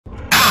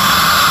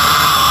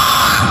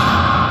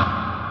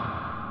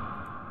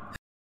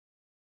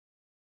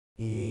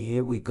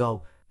here we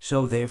go.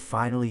 So they're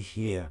finally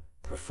here,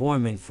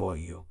 performing for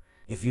you.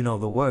 If you know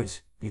the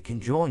words, you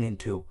can join in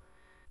too.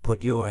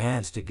 Put your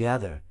hands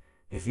together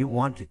if you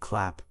want to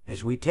clap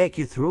as we take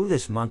you through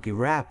this monkey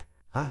rap.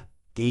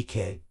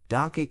 DK,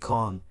 Donkey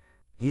Kong.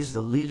 He's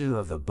the leader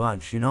of the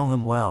bunch, you know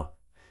him well.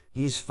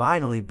 He's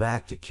finally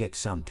back to kick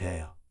some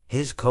tail.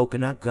 His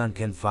coconut gun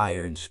can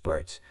fire in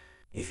spurts.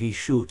 If he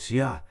shoots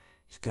ya,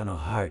 he's gonna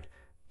hurt.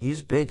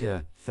 He's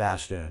bigger,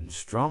 faster, and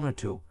stronger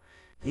too.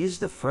 He's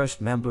the first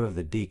member of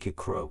the DK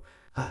crew.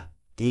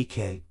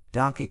 DK,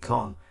 Donkey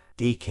Kong.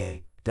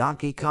 DK,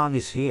 Donkey Kong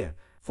is here.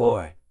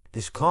 For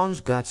this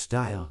Kong's got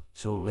style,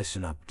 so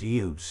listen up,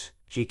 dudes.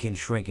 She can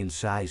shrink in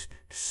size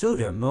to suit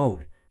her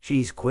mood.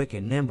 She's quick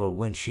and nimble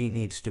when she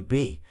needs to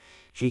be.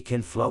 She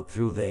can float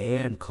through the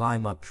air and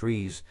climb up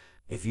trees.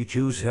 If you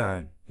choose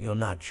her, you'll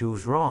not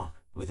choose wrong.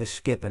 With a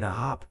skip and a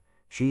hop,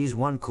 she's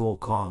one cool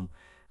Kong.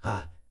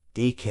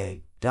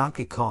 DK,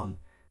 Donkey Kong.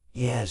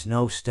 He has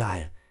no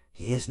style.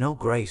 He has no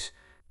grace.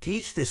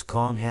 Teach this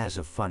Kong has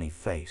a funny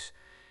face.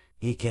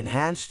 He can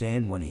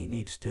handstand when he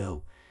needs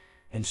to,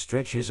 and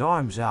stretch his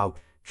arms out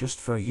just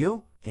for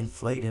you.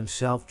 Inflate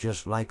himself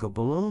just like a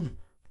balloon.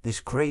 This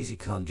crazy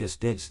Kong just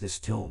digs this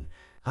tune.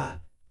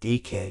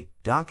 DK,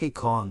 Donkey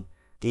Kong.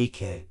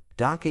 DK,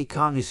 Donkey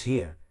Kong is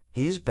here.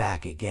 He's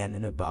back again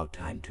and about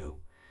time too.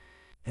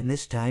 And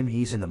this time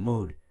he's in the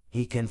mood.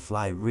 He can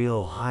fly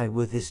real high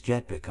with his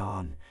jetpack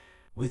on.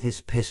 With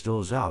his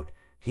pistols out,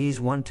 he's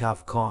one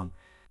tough Kong.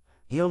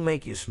 He'll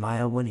make you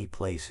smile when he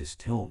plays his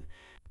tune.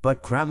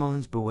 But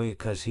Kremlins beware,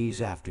 'cause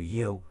he's after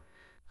you.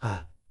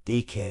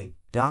 DK,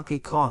 Donkey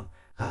Kong.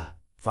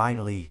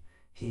 Finally,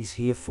 he's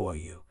here for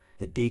you.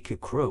 The DK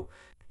crew.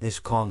 This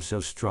Kong's so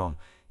strong,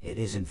 it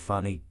isn't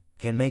funny.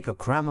 Can make a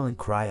Kremlin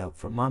cry out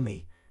for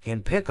mummy.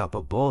 Can pick up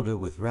a boulder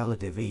with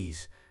relative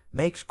ease.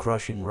 Makes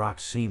crushing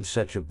rocks seem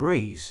such a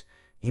breeze.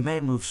 He may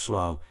move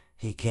slow,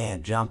 he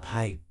can't jump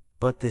high,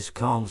 but this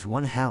Kong's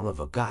one hell of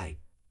a guy.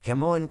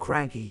 Come on,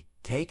 cranky,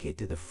 take it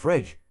to the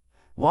fridge.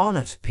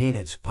 Walnuts,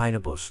 peanuts,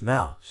 pineapple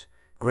smells.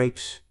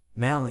 Grapes,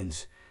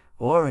 melons,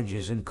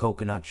 oranges, and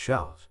coconut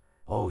shells.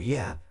 Oh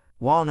yeah,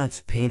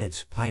 walnuts,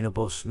 peanuts,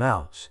 pineapple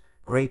smells.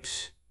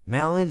 Grapes,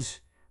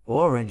 melons,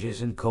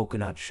 oranges, and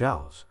coconut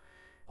shells.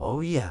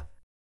 Oh yeah,